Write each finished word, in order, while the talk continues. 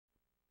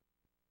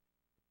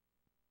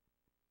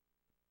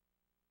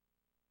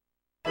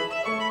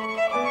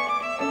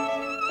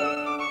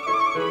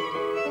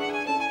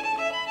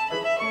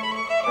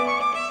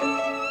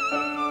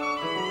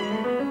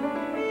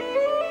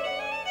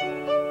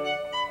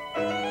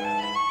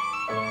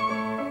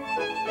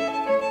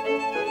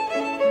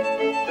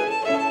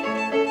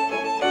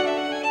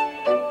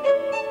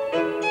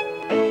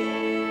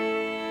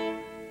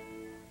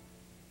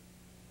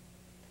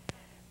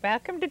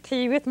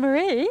Tea with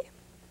Marie,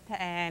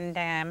 and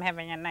I'm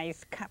having a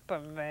nice cup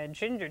of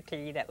ginger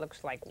tea that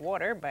looks like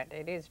water, but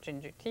it is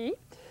ginger tea.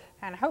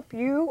 And I hope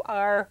you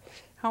are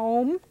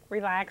home,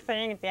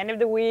 relaxing at the end of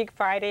the week,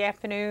 Friday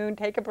afternoon,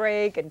 take a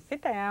break and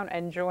sit down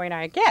and join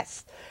our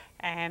guests.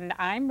 And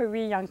I'm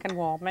Marie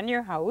Younkin-Waldman,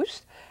 your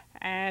host.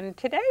 And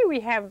today we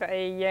have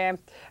a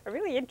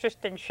really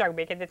interesting show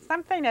because it's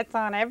something that's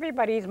on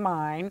everybody's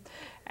mind.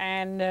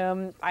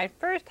 And I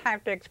first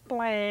have to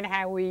explain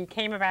how we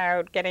came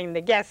about getting the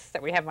guests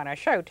that we have on our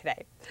show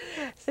today.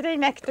 Sitting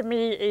next to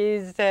me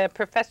is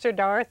Professor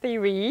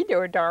Dorothry Read,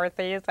 or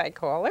Dorothy as I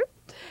call her.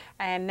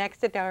 And next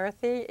to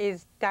Dorothy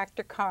is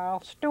Dr.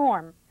 Carl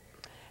Strom.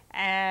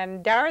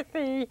 And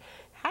Dorothy,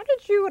 how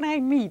did you and I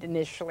meet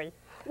initially?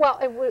 Well,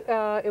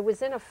 it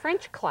was in a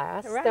French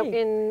class that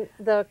in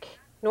the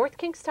North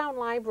Kingstown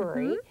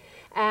Library,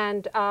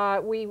 and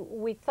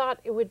we thought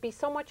it would be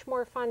so much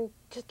more fun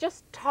to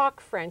just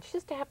talk French,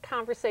 just to have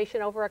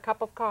conversation over a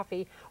cup of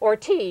coffee or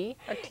tea.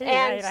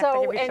 And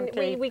so,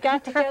 we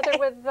got together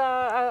with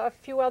a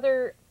few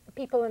other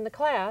people in the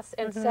class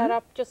and set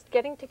up just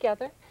getting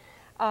together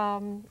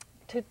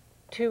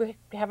to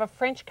have a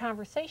French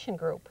conversation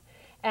group.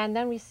 And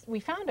then we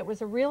found it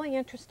was a really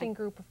interesting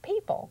group of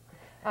people.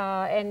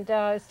 And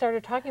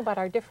started talking about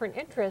our different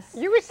interests.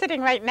 You were sitting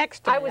right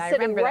next to me. I was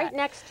sitting right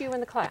next to you in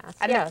the class.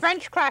 And the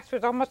French class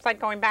was almost like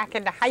going back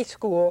into high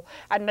school.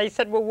 And they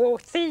said, well, we'll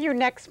see you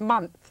next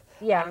month.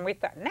 Yeah. And we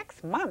thought,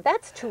 next month?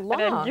 That's too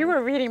long. And you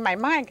were reading my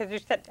mind because you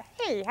said,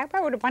 hey, how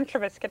about a bunch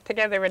of us get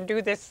together and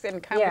do this in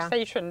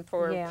conversation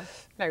for, you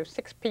know,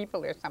 6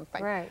 people or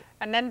something. Right.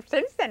 And then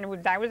since then,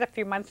 that was a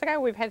few months ago,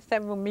 we've had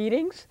several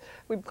meetings.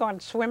 We've gone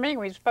swimming.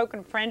 We've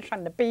spoken French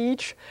on the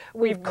beach.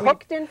 We've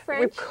cooked in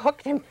French. We've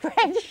cooked in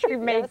French. We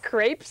made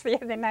crepes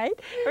the other night.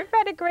 We've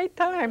had a great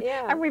time.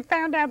 Yeah. And we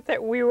found out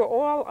that we were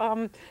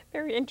all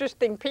very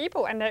interesting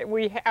people, and that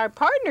our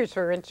partners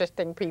were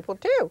interesting people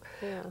too.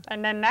 Yeah.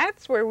 And then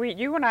that's where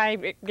you and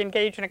I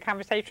engaged in a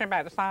conversation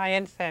about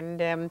science,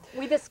 and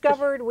we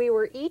discovered we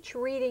were each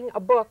reading a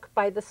book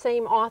by the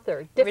same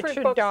author,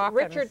 different books.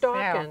 Richard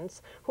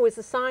Dawkins, who is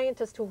a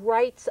scientist who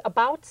writes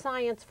about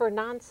science for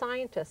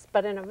non-scientists,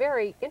 but in a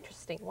very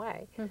interesting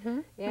way.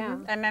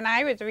 And then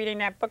I was reading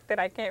that book that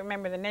I can't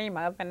remember the name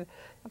of, and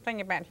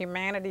something about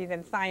humanities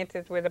and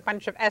sciences with a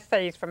bunch of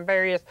essays from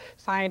various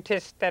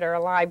scientists that are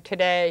alive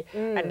today,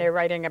 and they're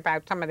writing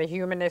about some of the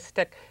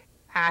humanistic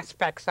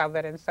aspects of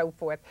it and so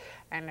forth.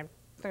 And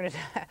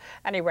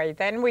anyway,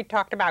 then we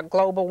talked about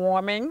global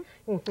warming,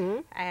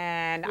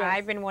 and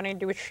I've been wanting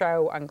to do a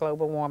show on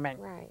global warming.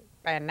 Right.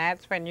 And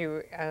that's when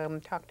you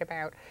talked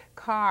about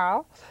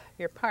Carl,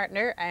 your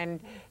partner, and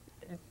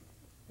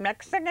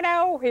next thing you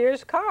know,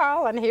 here's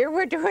Carl, and here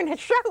we're doing a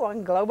show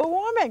on global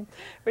warming,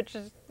 which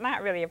is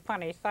not really a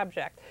funny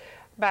subject.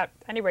 But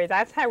anyway,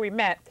 that's how we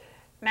met.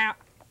 Now,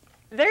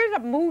 there's a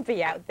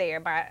movie out there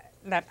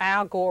that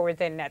Al Gore was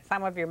in that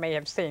some of you may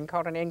have seen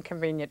called An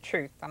Inconvenient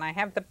Truth. And I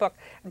have the book.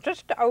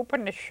 Just to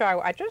open the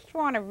show, I just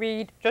want to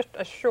read just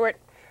a short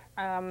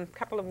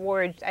couple of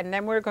words, and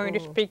then we're going to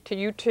speak to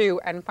you two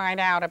and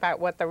find out about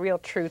what the real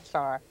truths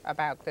are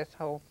about this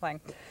whole thing.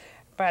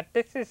 But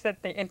this is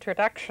at the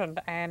introduction,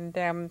 and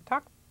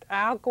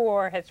Al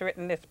Gore has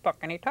written this book,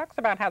 and he talks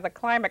about how the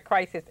climate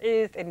crisis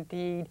is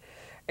indeed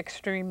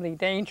extremely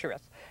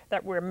dangerous,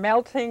 that we're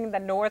melting the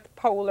North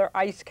Polar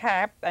ice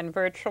cap and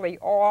virtually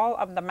all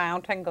of the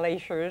mountain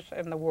glaciers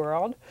in the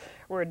world.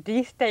 We're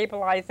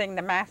destabilizing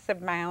the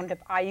massive mound of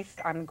ice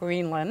on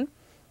Greenland,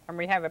 and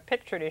we have a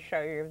picture to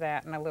show you of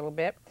that in a little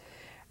bit.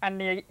 And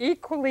the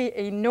equally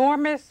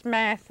enormous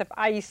mass of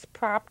ice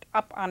propped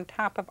up on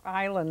top of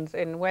islands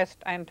in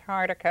West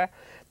Antarctica,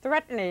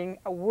 threatening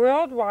a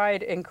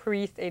worldwide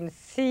increase in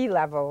sea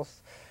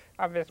levels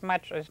of as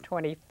much as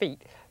 20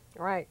 feet.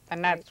 Right.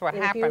 And that's what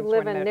happens when the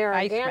ice melts. If you live in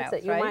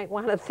Narragansett, you might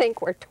want to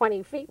think where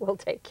 20 feet will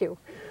take you.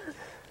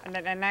 And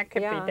that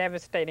could be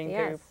devastating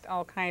to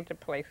all kinds of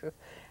places.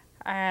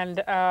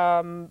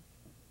 And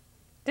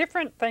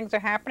different things are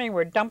happening.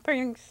 We're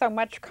dumping so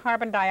much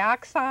carbon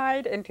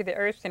dioxide into the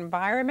Earth's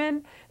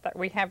environment that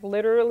we have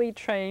literally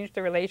changed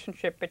the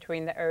relationship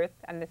between the Earth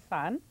and the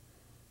sun.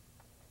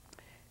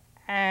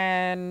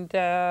 And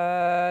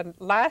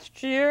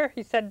last year,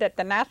 he said that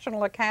the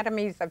National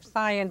Academies of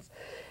Science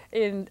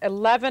in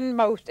 11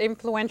 most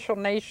influential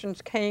nations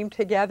came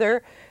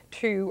together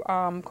to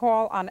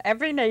call on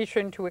every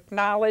nation to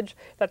acknowledge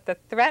that the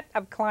threat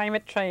of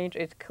climate change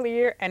is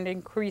clear and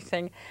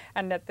increasing,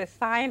 and that the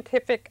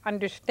scientific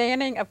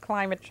understanding of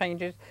climate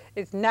changes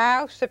is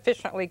now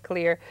sufficiently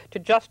clear to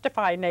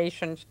justify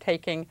nations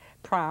taking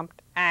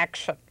prompt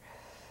action.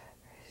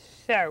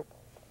 So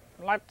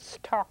let's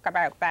talk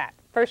about that.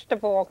 First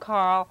of all,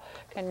 Carl,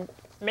 can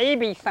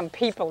maybe some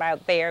people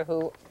out there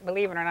who,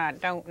 believe it or not,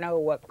 don't know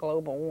what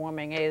global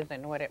warming is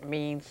and what it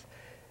means.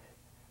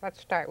 Let's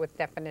start with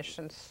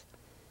definitions.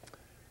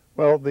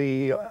 Well,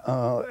 the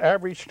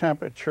average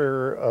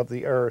temperature of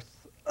the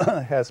Earth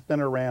has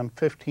been around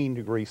 15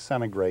 degrees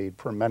centigrade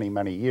for many,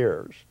 many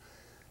years.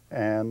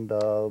 And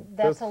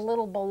that's a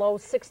little below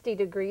 60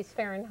 degrees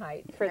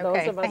Fahrenheit for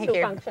those of us who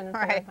function in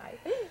Fahrenheit.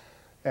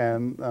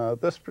 And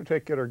this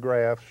particular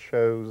graph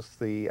shows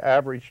the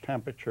average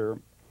temperature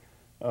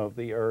of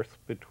the Earth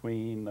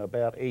between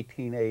about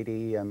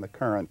 1880 and the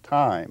current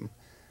time.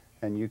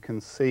 And you can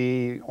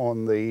see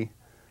on the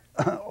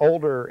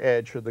older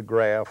edge of the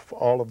graph,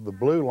 all of the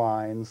blue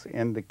lines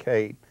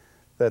indicate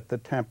that the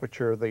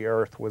temperature of the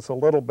Earth was a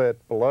little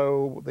bit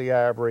below the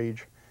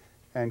average,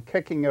 and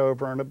kicking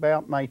over in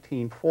about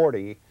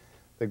 1940,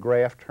 the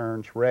graph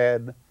turns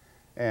red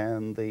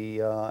and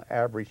the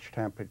average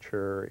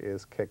temperature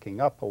is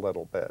kicking up a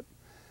little bit.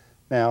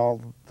 Now,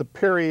 the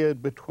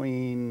period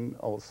between,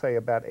 I'll say,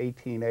 about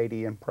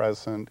 1880 and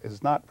present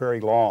is not very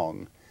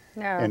long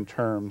in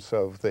terms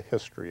of the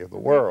history of the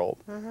world.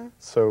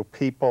 So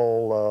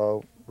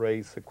people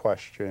raise the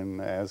question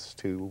as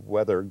to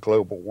whether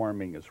global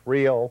warming is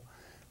real,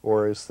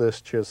 or is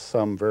this just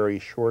some very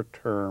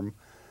short-term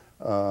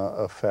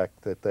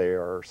effect that they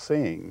are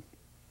seeing.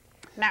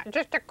 Now,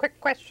 just a quick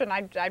question.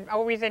 I'm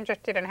always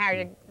interested in how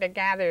they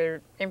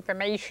gather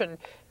information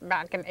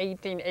back in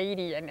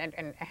 1880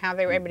 and how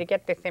they were able to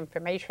get this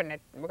information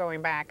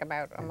going back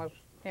about almost,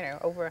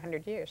 over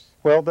 100 years.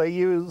 Well, they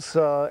use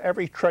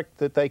every trick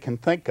that they can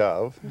think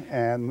of,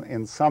 and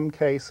in some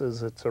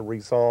cases it's a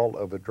result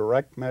of a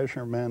direct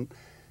measurement,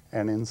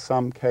 and in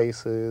some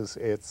cases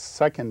it's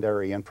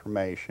secondary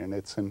information.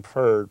 It's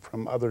inferred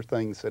from other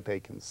things that they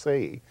can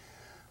see.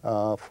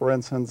 For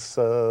instance,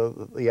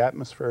 the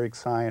atmospheric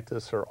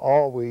scientists are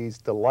always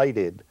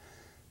delighted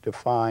to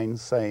find,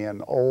 say,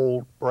 an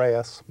old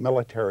brass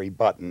military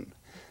button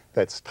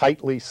that's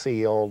tightly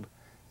sealed,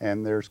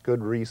 and there's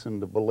good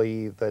reason to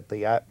believe that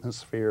the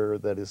atmosphere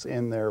that is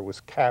in there was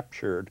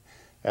captured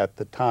at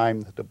the time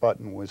that the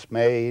button was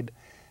made,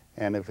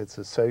 and if it's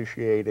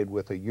associated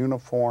with a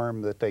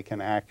uniform that they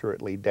can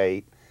accurately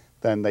date,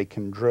 then they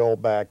can drill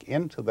back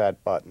into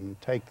that button,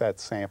 take that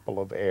sample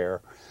of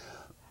air,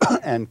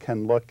 and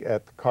can look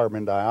at the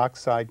carbon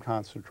dioxide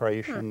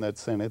concentration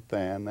that's in it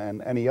then,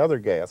 and any other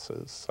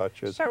gases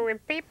such as... So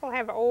if people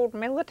have old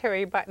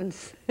military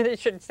buttons, they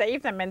should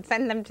save them and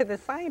send them to the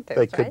scientists,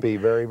 They could be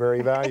very,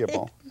 very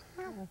valuable.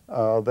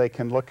 They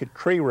can look at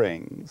tree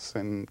rings,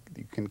 and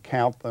you can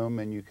count them,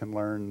 and you can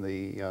learn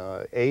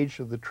the age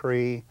of the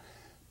tree,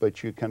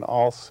 but you can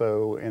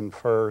also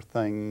infer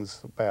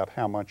things about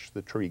how much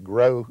the tree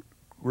grew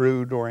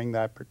during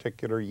that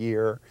particular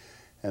year,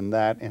 and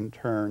that in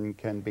turn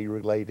can be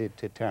related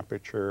to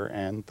temperature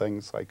and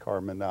things like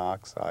carbon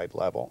dioxide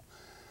level.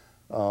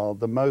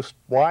 The most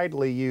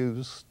widely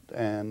used,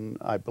 and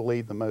I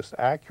believe the most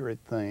accurate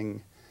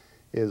thing,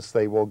 is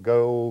they will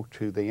go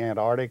to the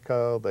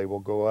Antarctica, they will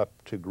go up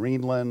to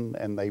Greenland,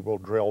 and they will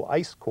drill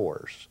ice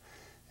cores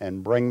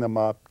and bring them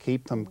up,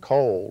 keep them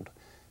cold,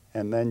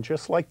 and then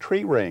just like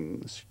tree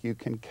rings, you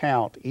can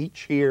count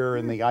each year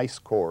in the ice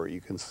core. You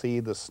can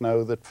see the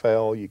snow that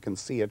fell, you can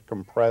see it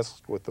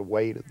compressed with the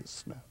weight of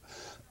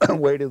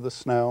the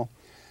snow,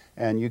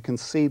 and you can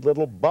see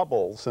little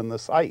bubbles in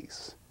this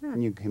ice.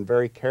 And you can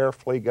very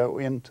carefully go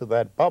into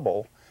that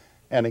bubble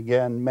and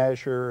again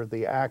measure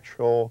the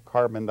actual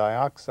carbon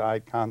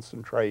dioxide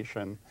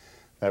concentration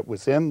that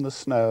was in the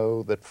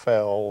snow that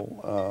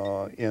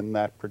fell in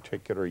that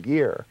particular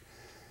year.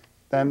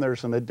 Then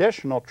there's an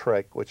additional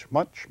trick, which is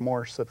much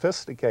more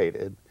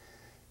sophisticated,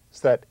 is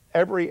that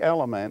every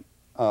element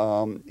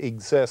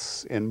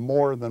exists in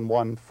more than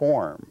one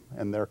form,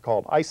 and they're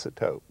called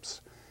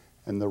isotopes.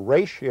 And the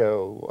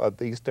ratio of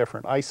these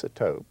different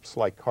isotopes,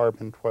 like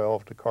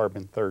carbon-12 to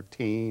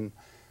carbon-13,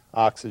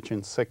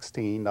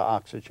 oxygen-16 to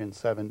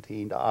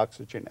oxygen-17 to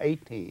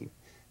oxygen-18,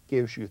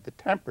 gives you the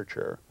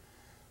temperature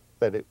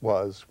that it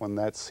was when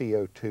that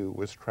CO2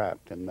 was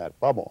trapped in that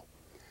bubble.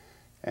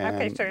 And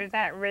okay, so is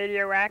that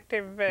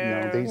radioactive?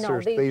 No,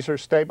 these are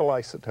stable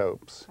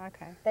isotopes.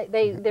 Okay.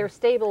 They're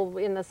stable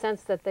in the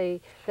sense that they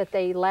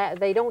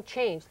don't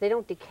change, they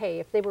don't decay.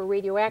 If they were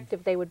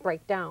radioactive, they would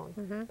break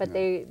down. But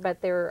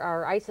there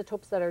are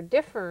isotopes that are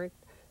different.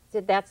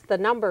 That's the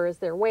number is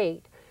their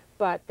weight,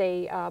 but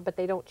they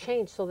don't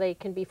change. So they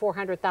can be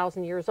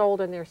 400,000 years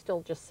old and they're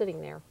still just sitting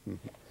there.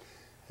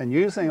 And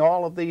using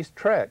all of these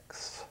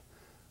tricks,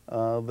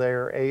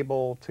 they're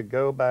able to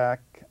go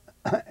back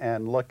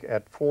and look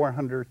at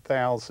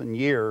 400,000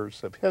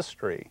 years of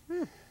history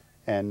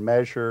and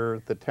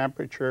measure the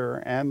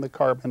temperature and the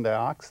carbon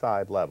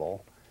dioxide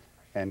level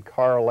and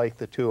correlate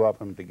the two of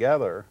them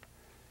together.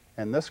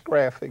 And this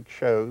graphic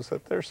shows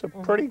that there's a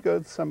pretty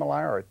good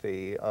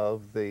similarity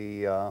of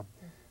the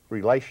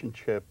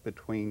relationship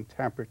between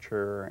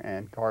temperature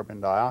and carbon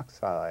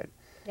dioxide.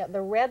 Yeah,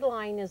 the red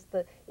line is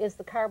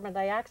the carbon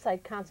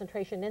dioxide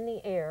concentration in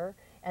the air,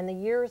 and the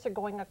years are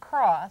going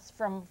across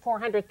from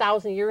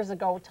 400,000 years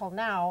ago till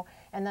now,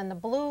 and then the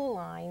blue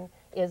line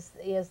is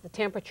the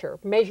temperature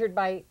measured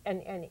by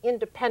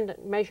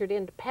measured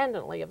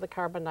independently of the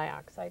carbon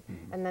dioxide,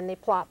 and then they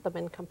plot them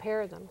and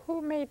compare them.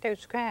 Who made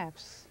those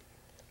graphs?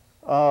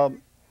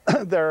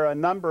 There are a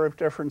number of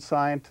different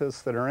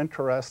scientists that are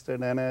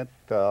interested in it.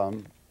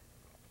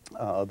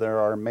 There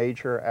are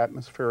major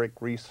atmospheric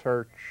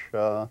research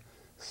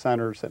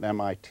centers at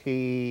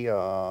MIT,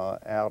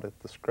 out at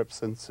the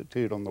Scripps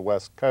Institute on the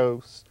West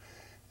Coast,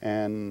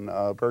 and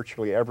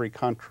virtually every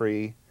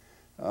country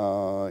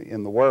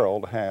in the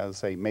world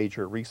has a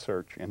major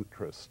research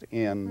interest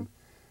in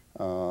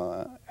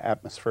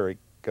atmospheric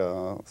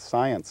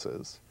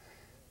sciences.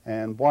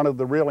 And one of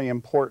the really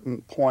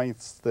important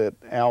points that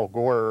Al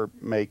Gore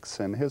makes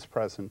in his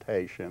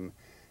presentation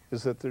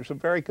is that there's a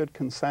very good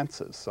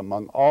consensus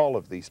among all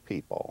of these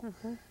people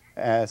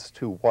as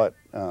to what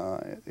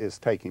is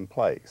taking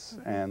place.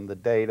 And the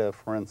data,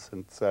 for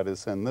instance, that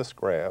is in this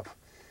graph,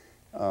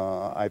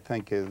 I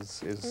think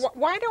is...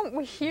 Why don't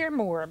we hear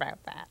more about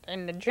that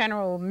in the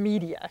general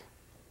media?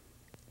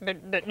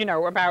 You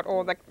know, about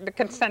all the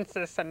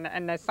consensus and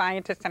the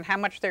scientists and how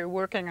much they're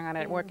working on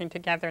it, working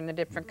together in the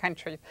different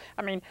countries.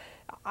 I mean,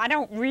 I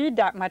don't read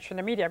that much in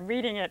the media. I'm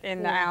reading it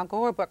in the Al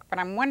Gore book, but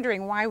I'm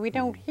wondering why we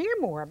don't hear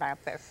more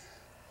about this.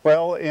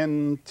 Well,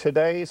 in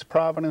today's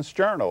Providence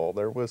Journal,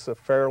 there was a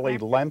fairly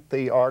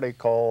lengthy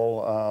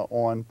article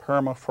on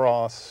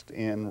permafrost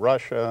in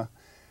Russia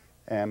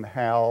and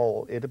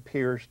how it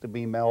appears to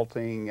be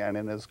melting, and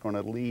it is going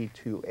to lead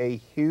to a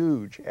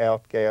huge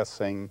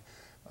outgassing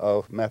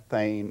of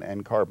methane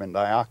and carbon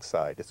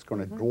dioxide. It's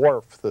going to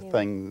dwarf the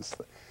things.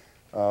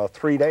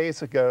 3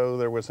 days ago,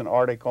 there was an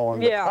article in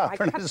the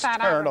Providence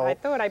Journal. I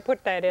thought I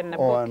put that in the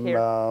book here.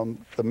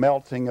 On the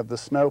melting of the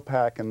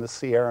snowpack in the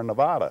Sierra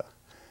Nevada.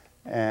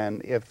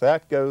 And if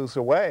that goes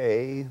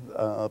away,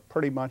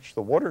 pretty much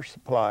the water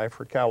supply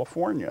for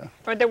California.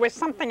 But there was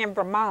something in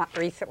Vermont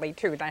recently,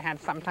 too. They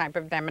had some type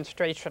of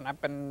demonstration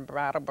up in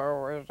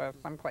Brattleboro or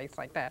someplace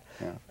like that.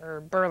 Or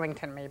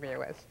Burlington, maybe it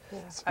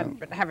was.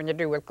 Having to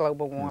do with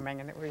global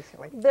warming and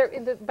recently.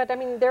 But I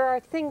mean, there are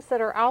things that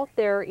are out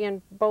there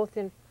in both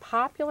in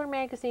popular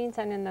magazines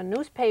and in the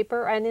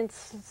newspaper and in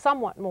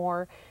somewhat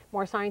more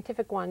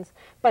scientific ones.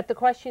 But the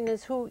question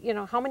is who, you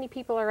know, how many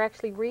people are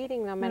actually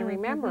reading them and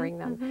remembering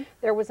them?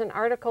 There was an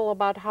article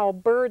about how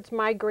birds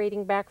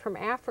migrating back from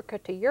Africa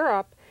to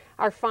Europe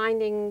are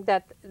finding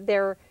that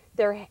their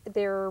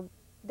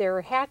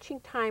hatching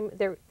time,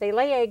 they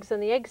lay eggs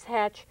and the eggs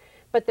hatch,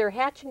 but their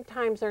hatching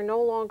times are no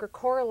longer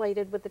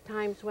correlated with the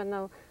times when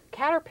the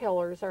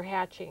caterpillars are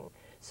hatching.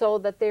 So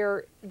that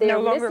they're no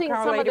longer missing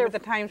correlated some of their, with the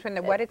times when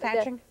the what is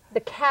hatching?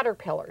 The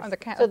caterpillars. Oh,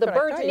 so the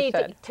birds need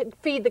to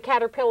feed the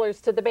caterpillars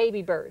to the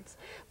baby birds.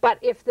 But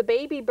if the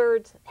baby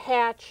birds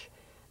hatch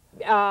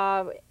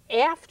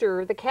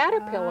after the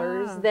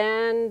caterpillars,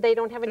 then they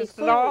don't have any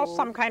food. It's all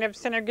some kind of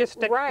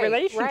synergistic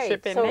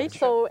relationship in nature.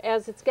 So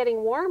as it's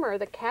getting warmer,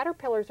 the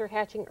caterpillars are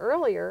hatching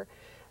earlier,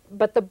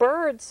 but the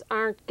birds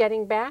aren't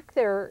getting back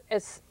there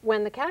as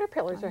when the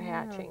caterpillars are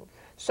hatching.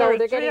 So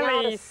they're getting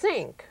out of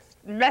sync.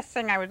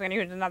 I was going to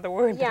use another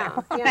word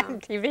on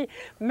TV,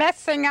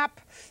 messing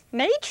up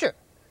nature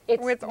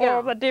with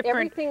all the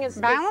different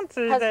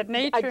balances that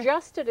nature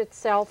adjusted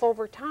itself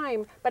over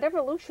time, but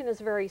evolution is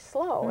very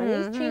slow, and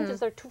these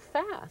changes are too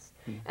fast,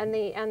 and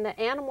the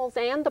animals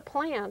and the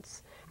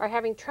plants are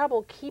having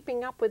trouble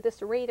keeping up with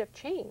this rate of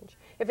change.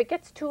 If it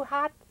gets too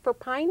hot for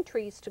pine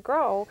trees to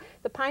grow,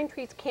 the pine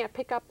trees can't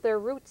pick up their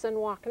roots and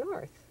walk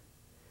north.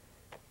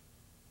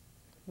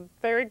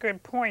 Very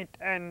good point,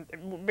 and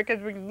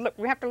because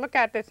we have to look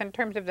at this in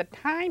terms of the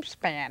time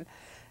span,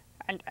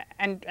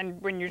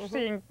 and when you're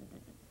seeing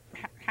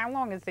how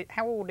old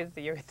is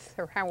the Earth,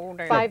 or how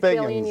old are 5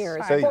 billion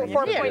years, 4.8 billion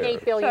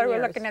years. So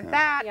we're looking at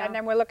that, and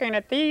then we're looking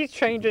at these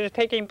changes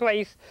taking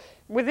place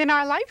within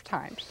our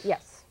lifetimes.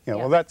 Yes. Yeah,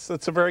 well, that's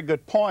a very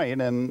good point,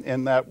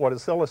 in that what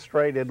is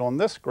illustrated on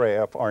this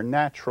graph are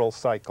natural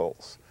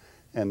cycles.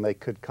 And they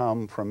could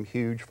come from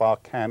huge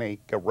volcanic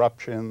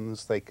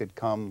eruptions. They could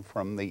come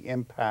from the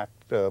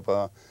impact of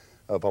a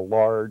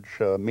large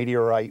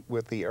meteorite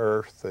with the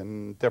Earth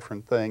and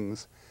different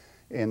things.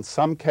 In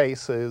some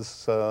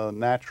cases,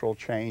 natural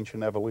change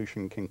and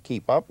evolution can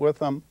keep up with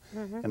them.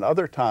 And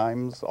other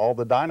times, all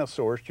the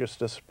dinosaurs just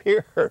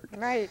disappeared.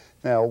 Right.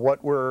 Now,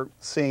 what we're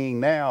seeing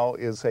now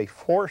is a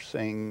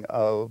forcing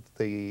of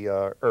the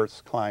Earth's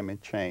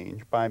climate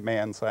change by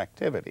man's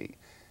activity.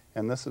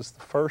 And this is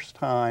the first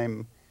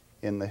time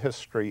in the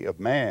history of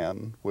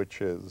man,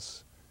 which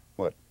is,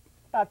 what?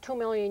 About 2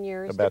 million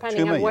years, about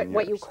depending on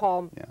what you years.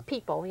 call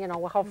people, you know,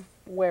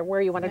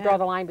 where you want to draw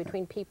the line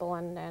between people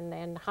and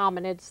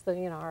hominids,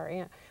 you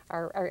know,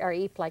 our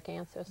ape-like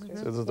ancestors.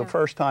 So this is the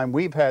first time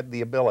we've had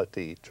the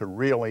ability to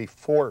really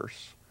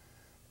force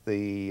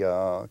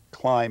the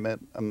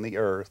climate on the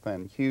Earth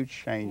and huge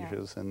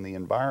changes in the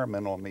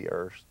environment on the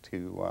Earth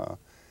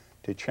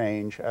to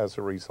change as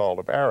a result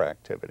of our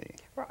activity.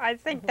 Well, I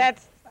think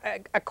that's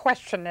a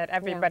question that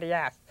everybody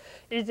asks.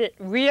 Is it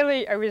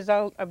really a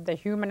result of the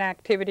human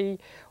activity,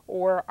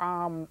 or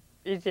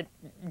is it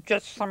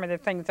just some of the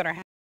things that are happening?